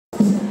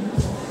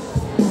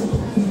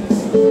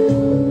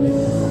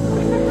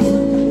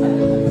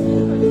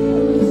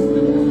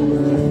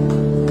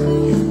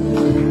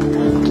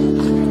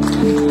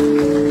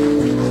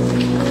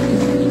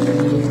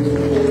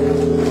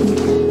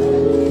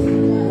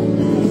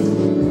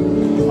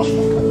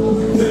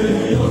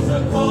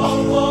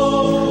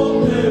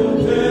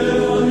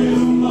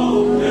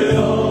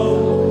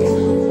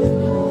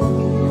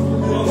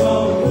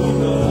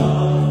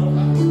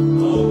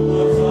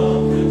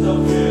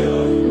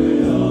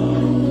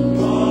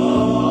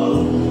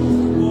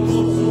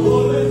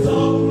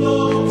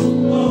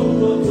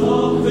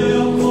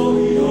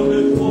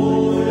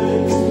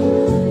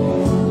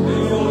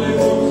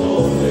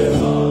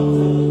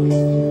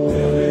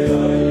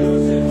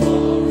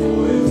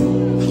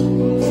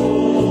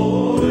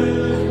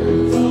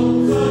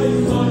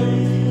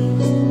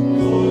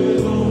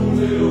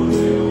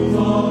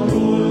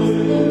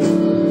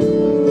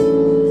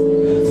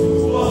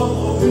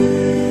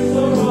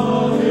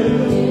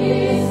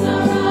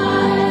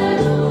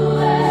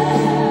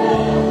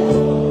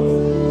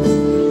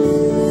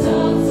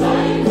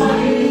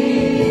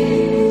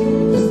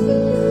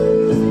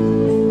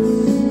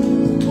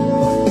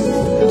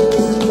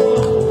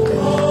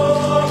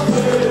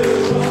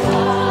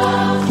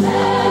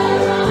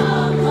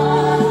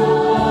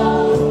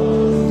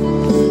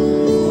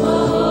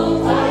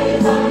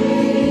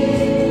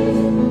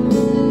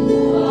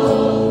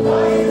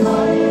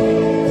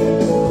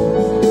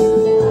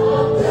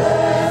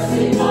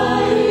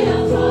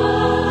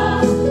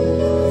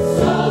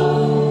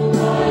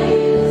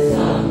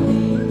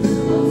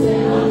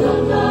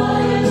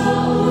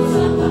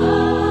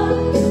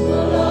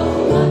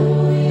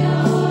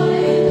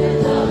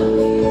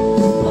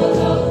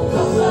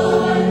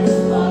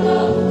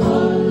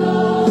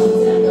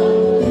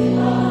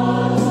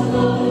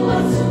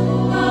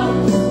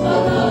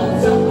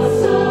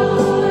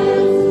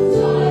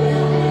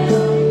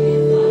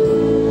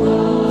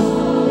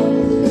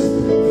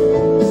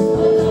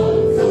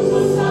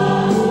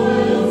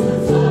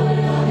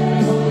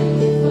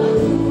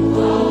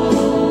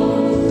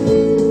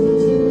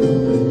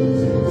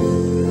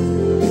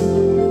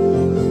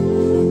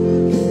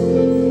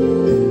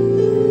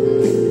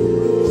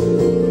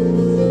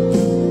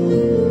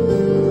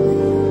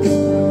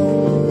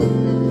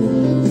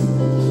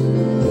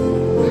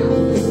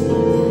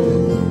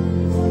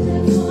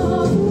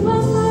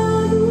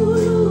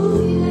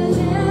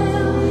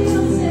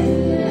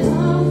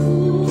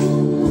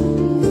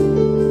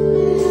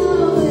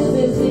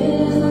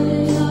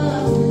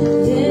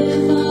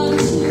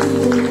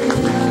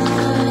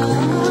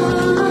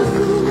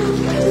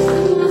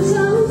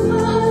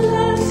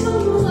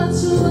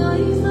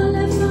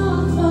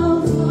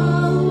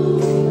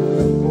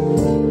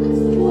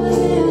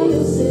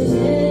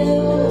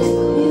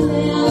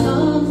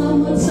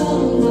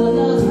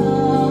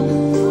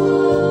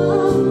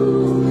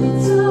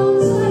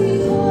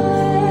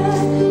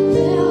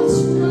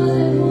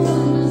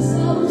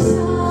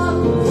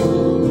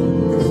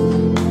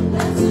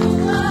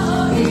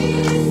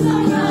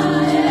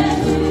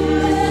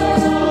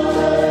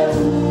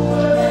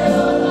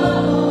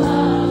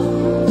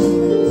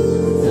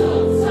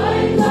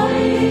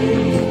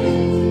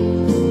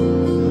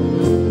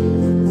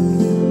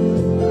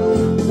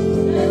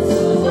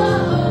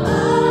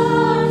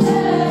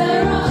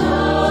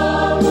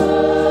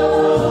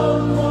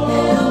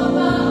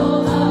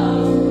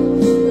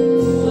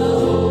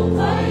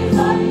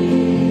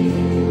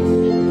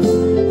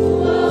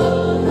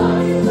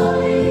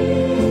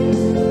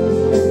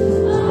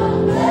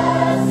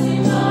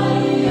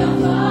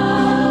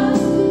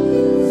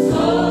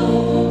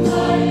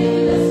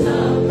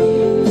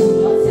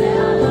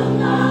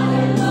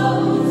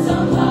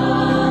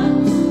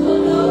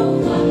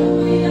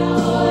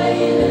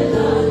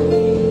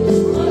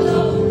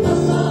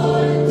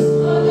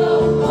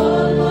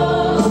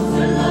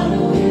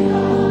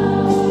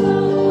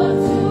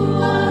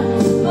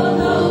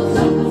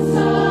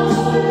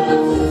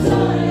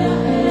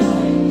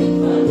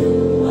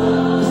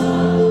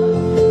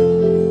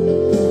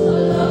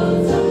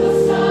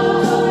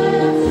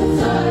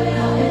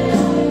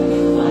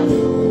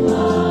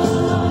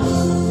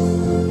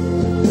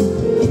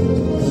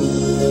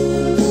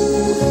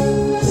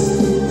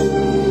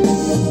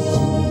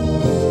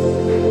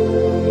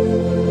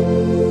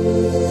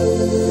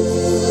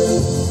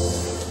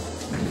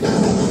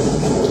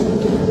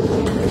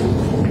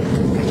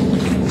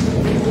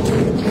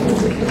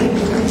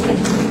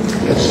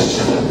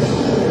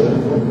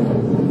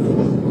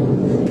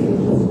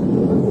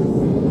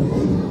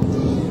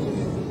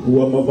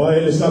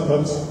vai le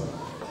sapat.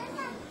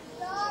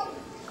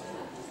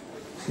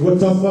 Ua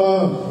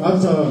tafa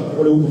ata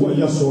o le utua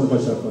iaso o le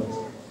sapat.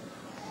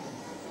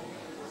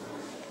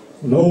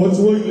 No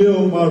atua I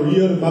leo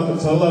Maria le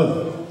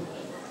makatala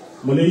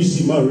ma le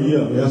isi Maria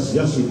le asi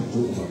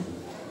tuuma.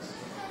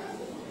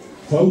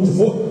 Fautu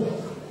fo.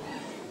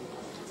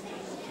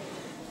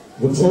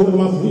 Ua tō le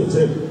mafu ia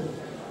te.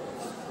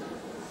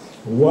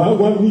 Wa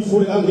wi fo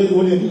le ange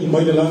o le I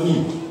mai le langi.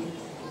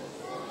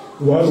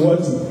 Wa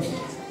watu.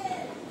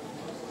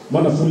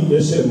 Mana furi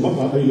ese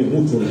maa ai le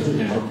mutu le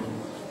tuuma.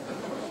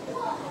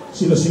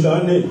 Sila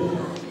ane.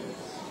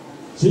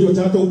 Si o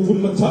tato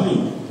pun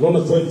matai lona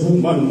toi tu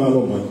man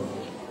malo mai.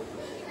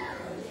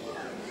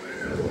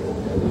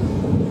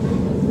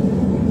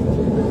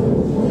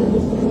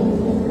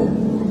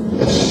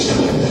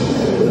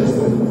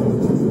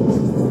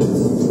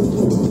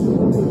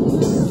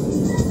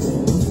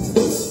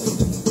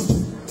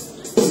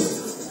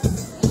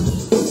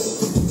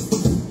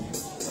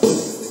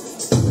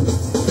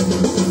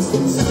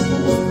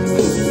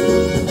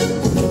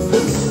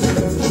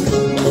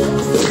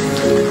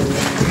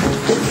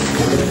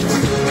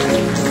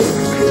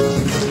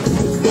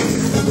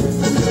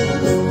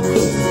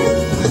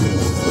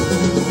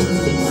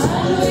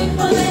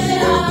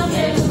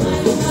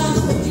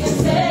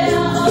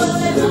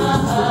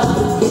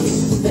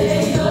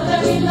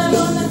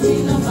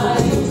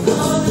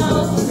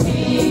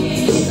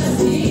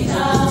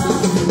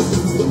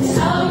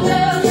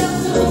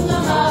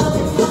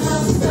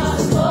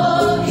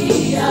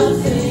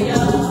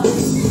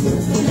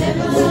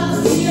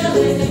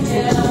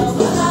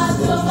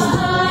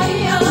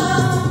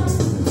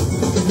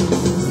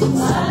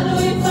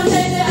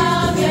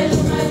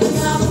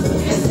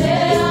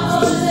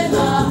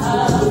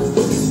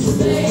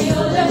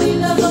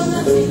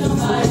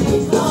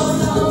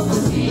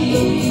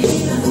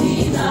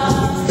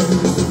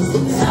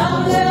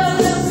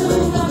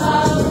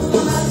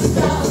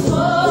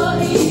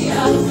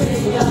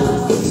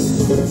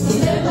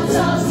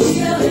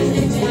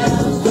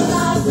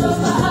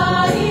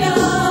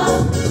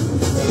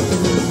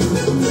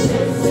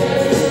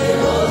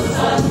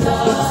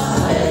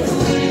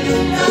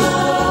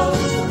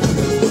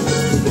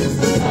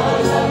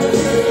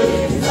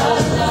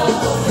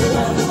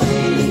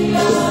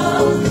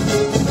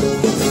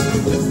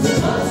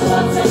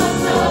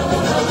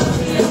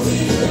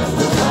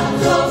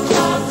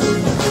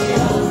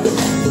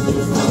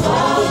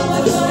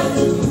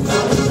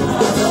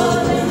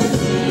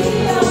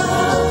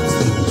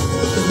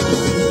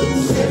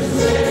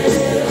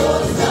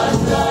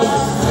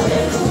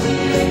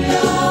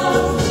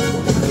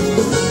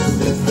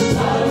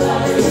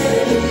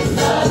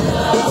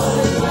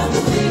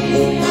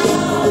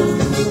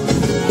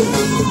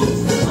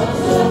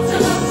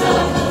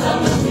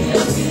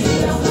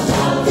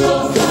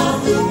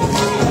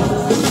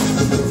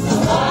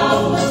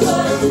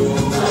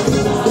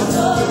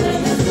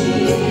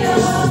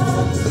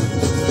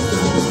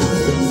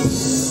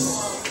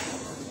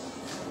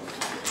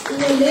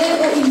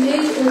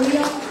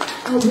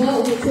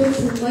 Nada,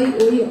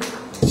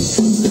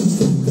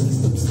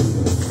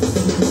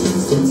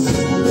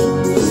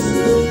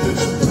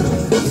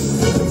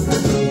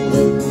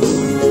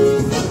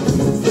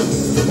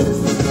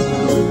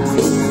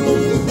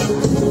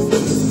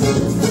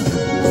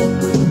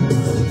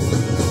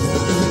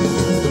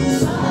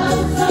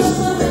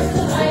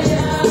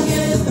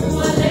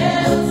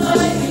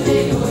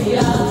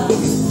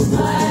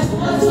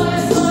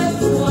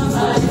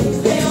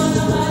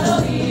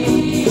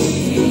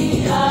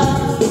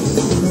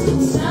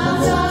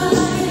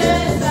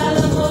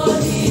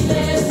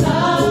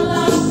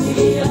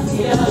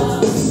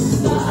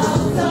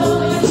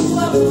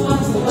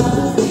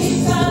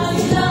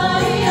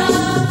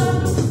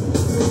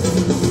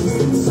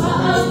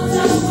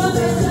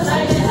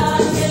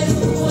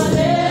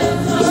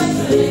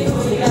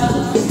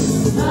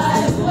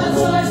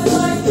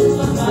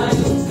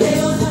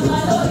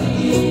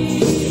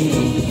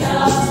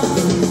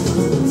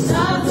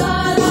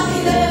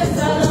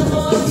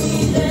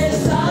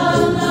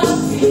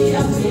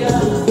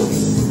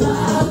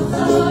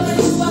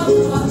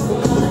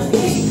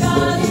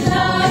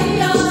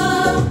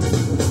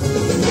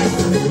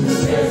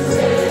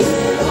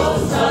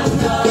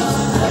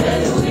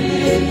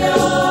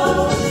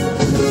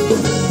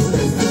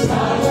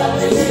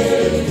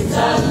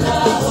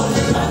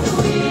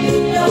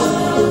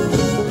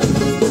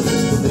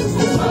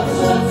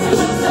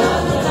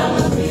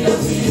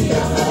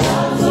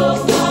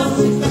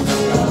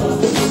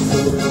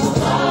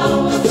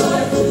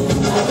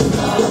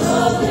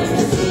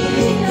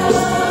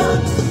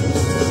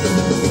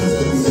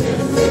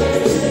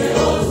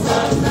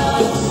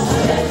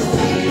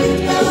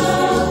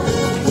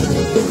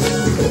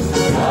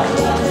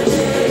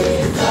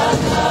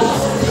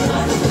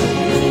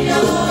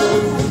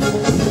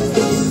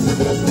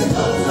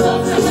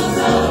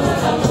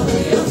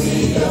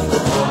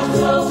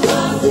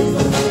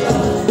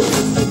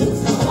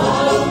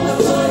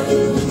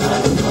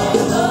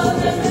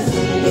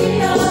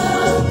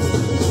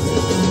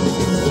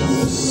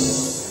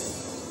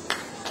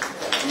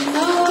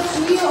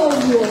 watu ia o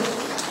mua.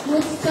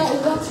 Mwata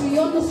o watu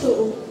iona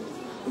soo.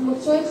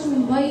 Mwatoe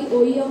tumbai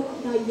o ia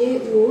na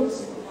ye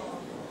uoti.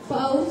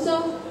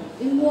 Fa'auta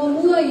e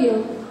mua ia.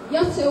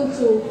 Yate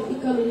oto I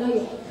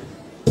kalilaya.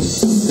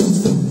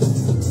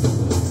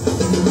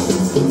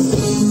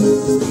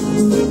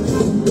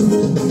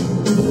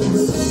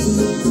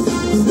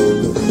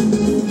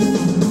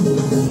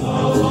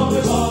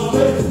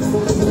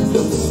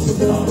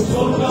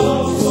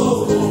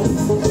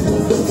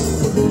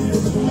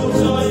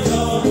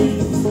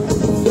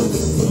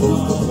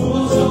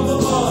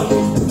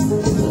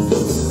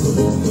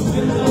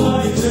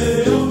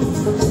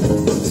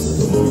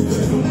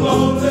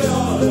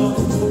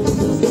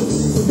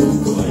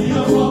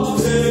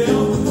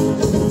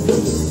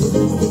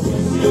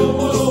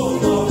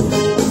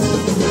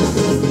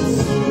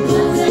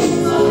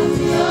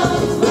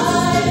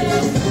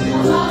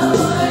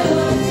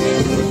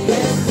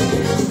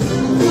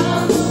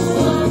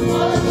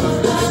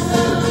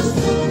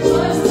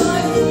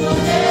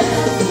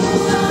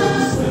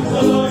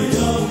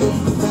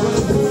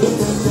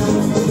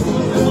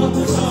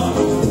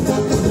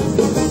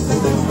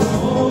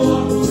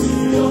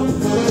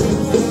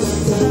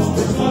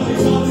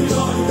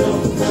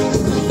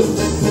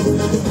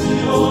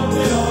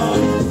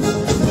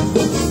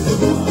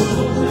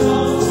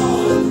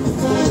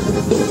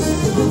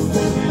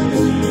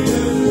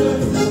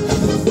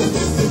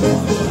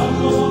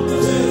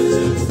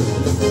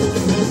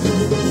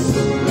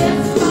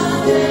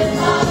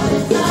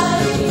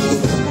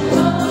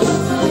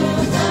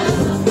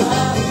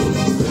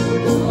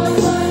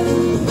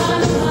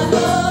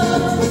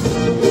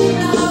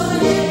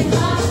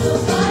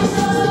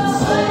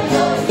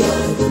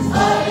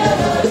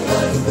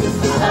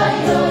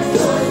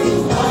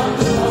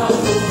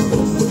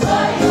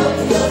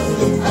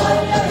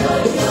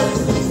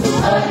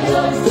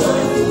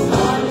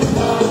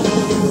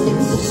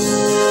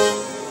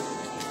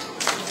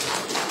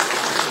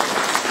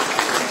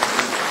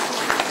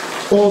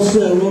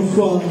 Sarah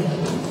from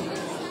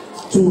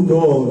to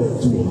Nore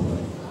tua.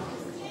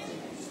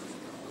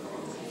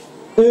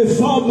 E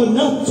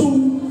whamanatu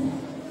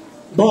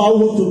ma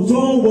uto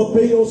tō wa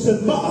peo se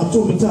maa tu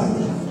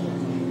mataki.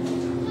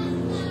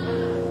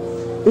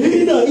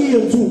 Ina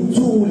ia tu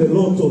le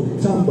loto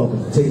tamba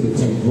matele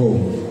tango.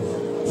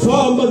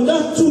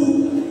 Whamanatu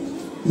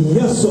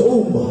yasa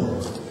uma.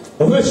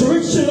 The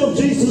resurrection of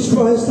Jesus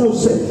Christ now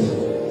said,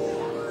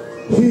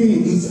 He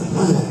is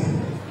alive.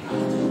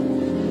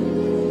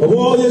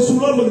 Oh, yes, you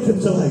love me for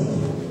tonight.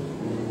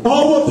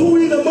 I want to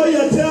read the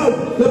Maya town,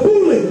 the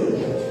bullet.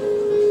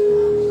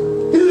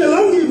 In the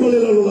langi,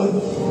 Malala.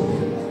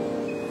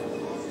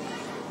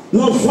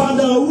 No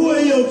father,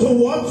 away to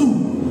Watu.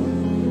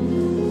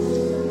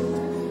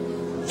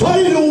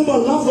 Find over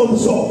love of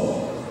so.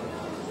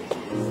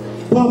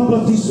 Papa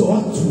diso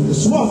Watu, the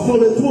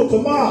swaffle and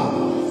water ma.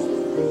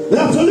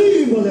 That's a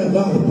leave on that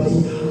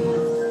Baya.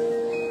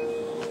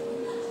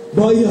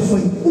 Baya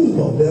find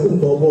Umba, where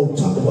Umba won't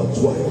talk about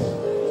 12.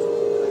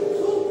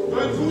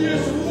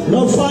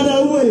 No father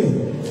away.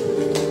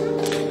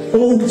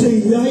 Oh, te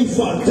yai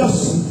fa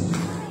dasi.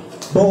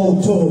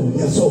 Bo to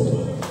yasoba.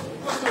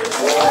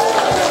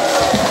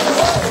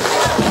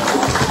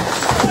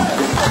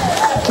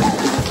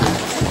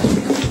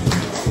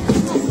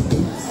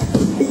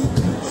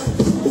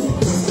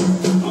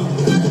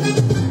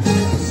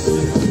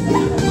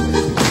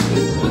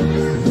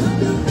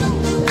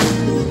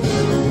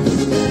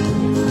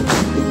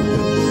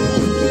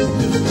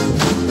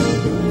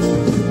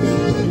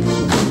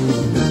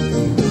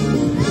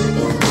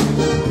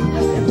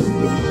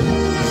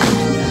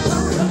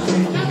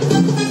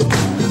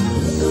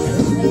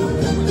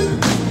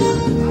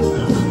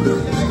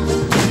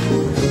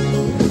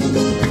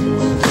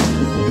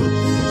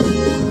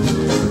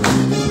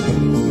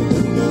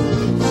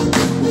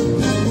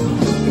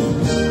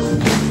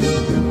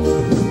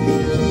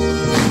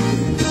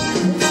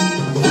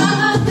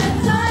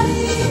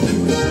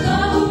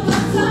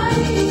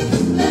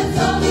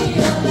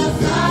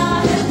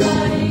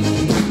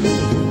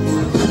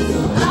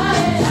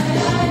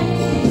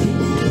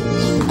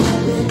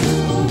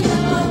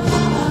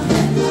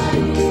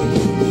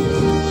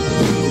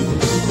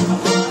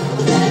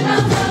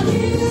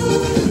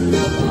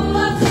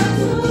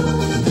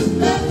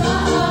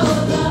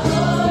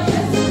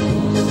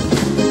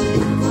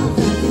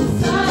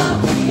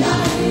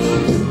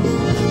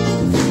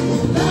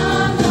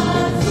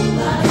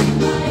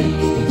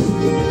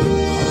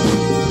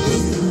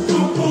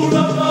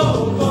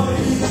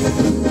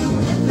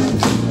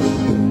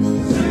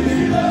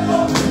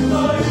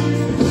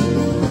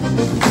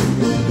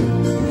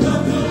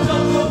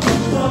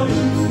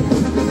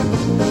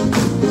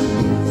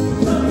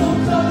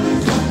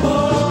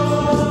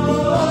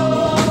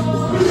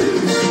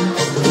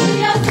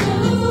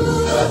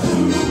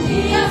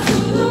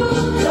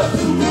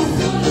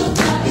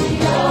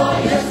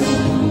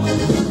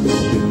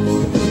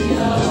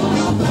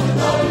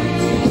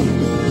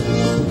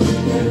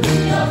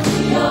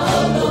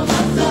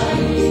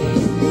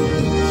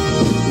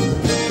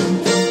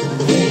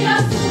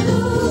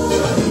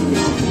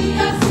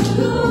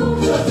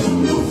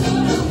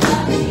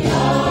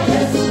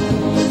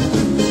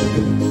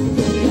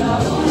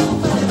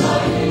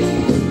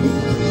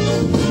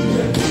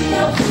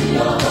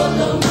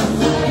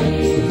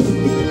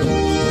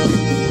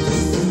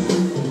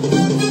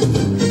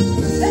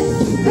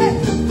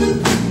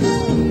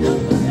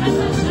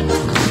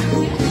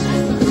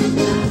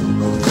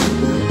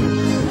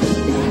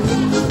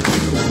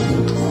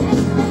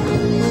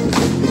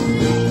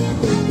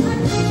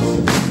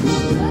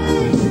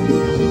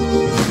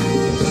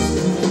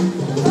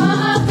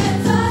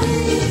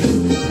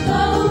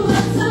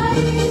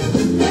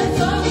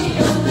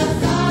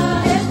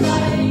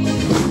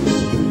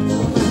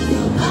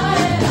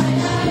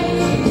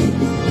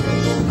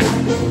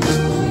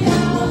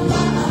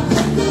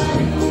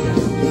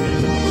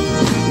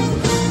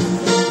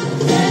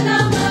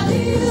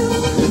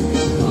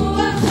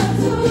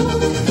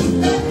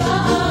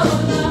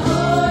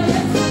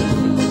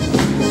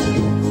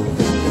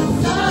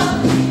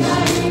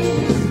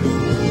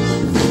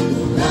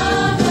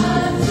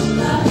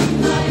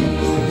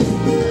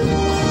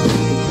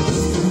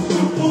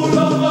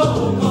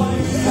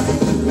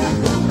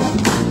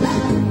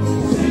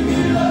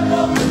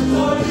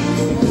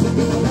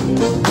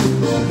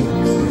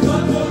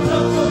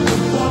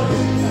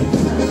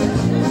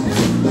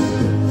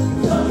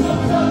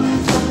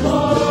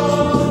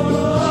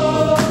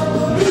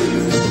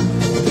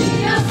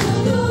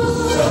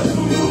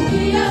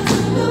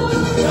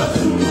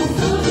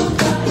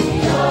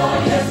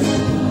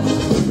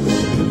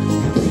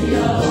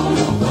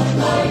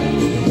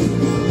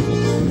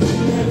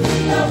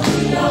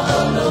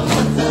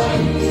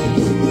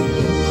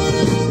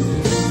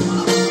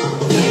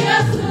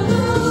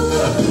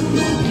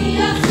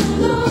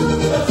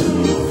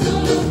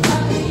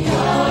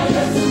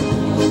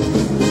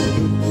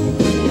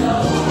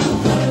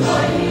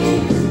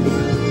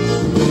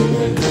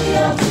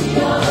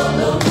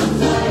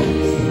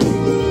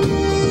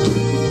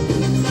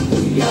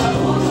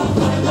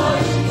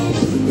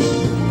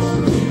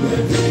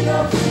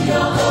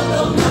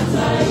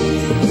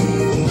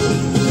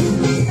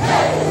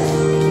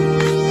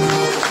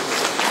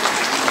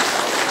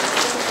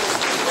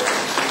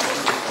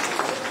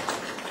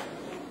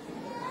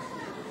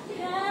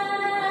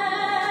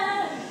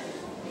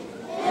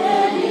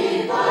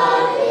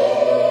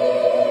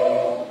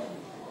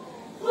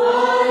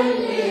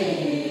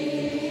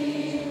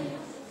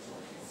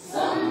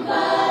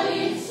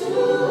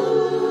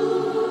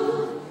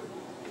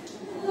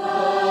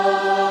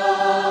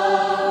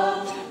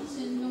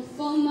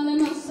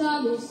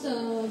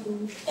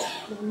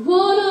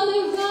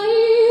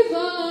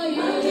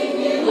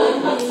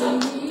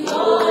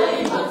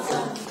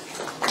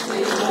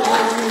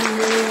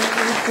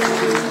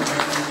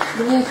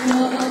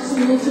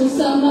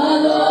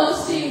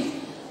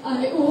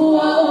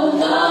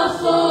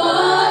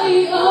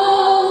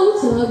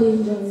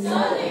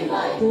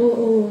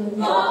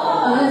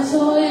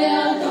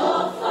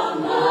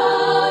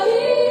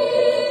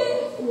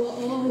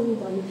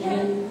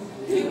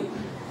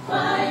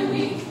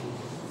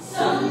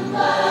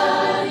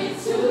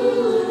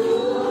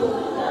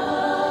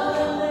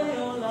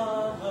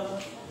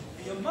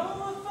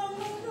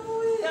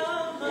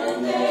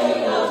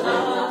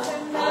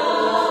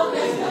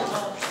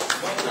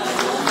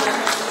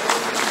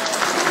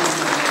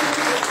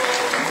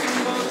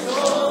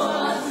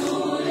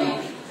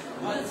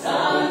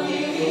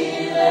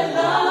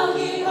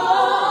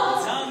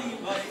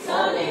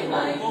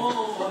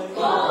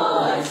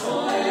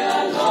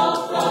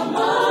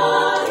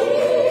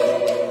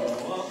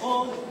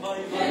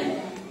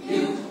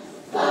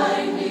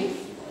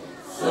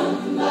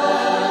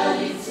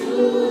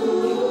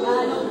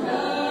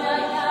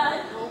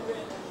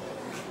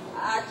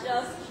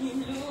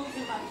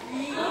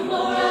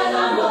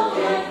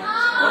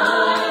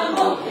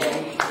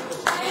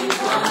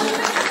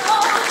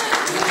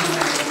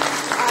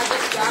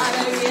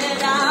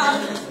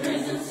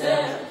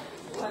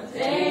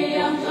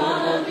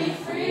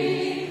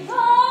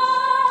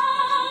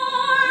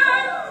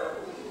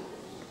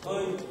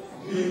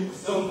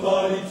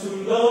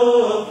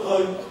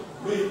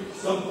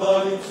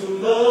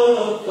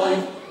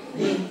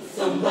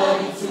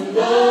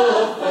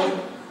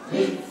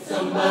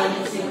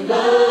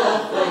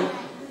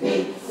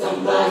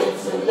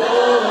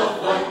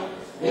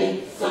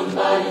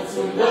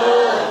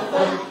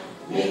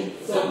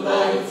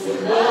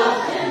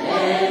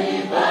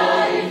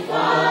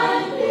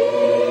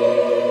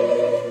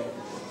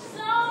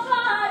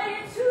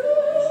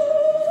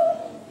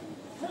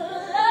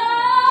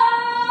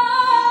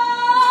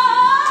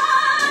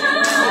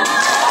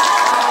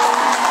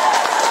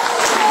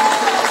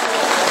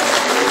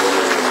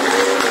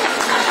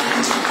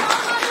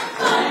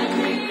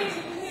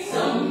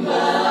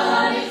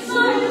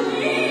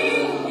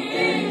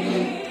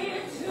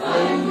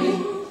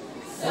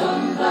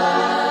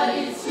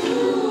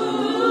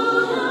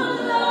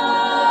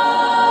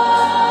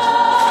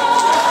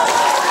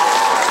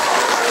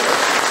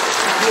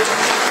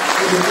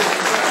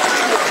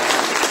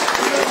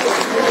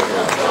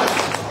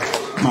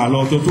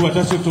 Malo tu tu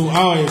atas tu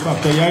ai pa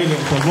tayai le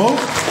tabo.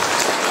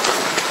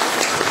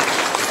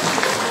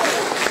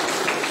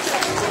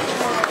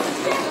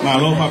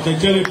 Malo pa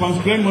tayai pang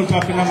screen mo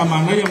tapi na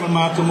mana yang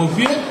ma tu mo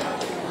fie.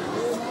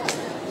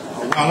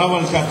 Ala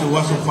wal satu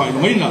wasu fai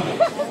noina.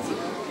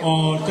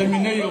 O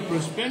terminate your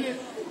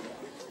prosperity.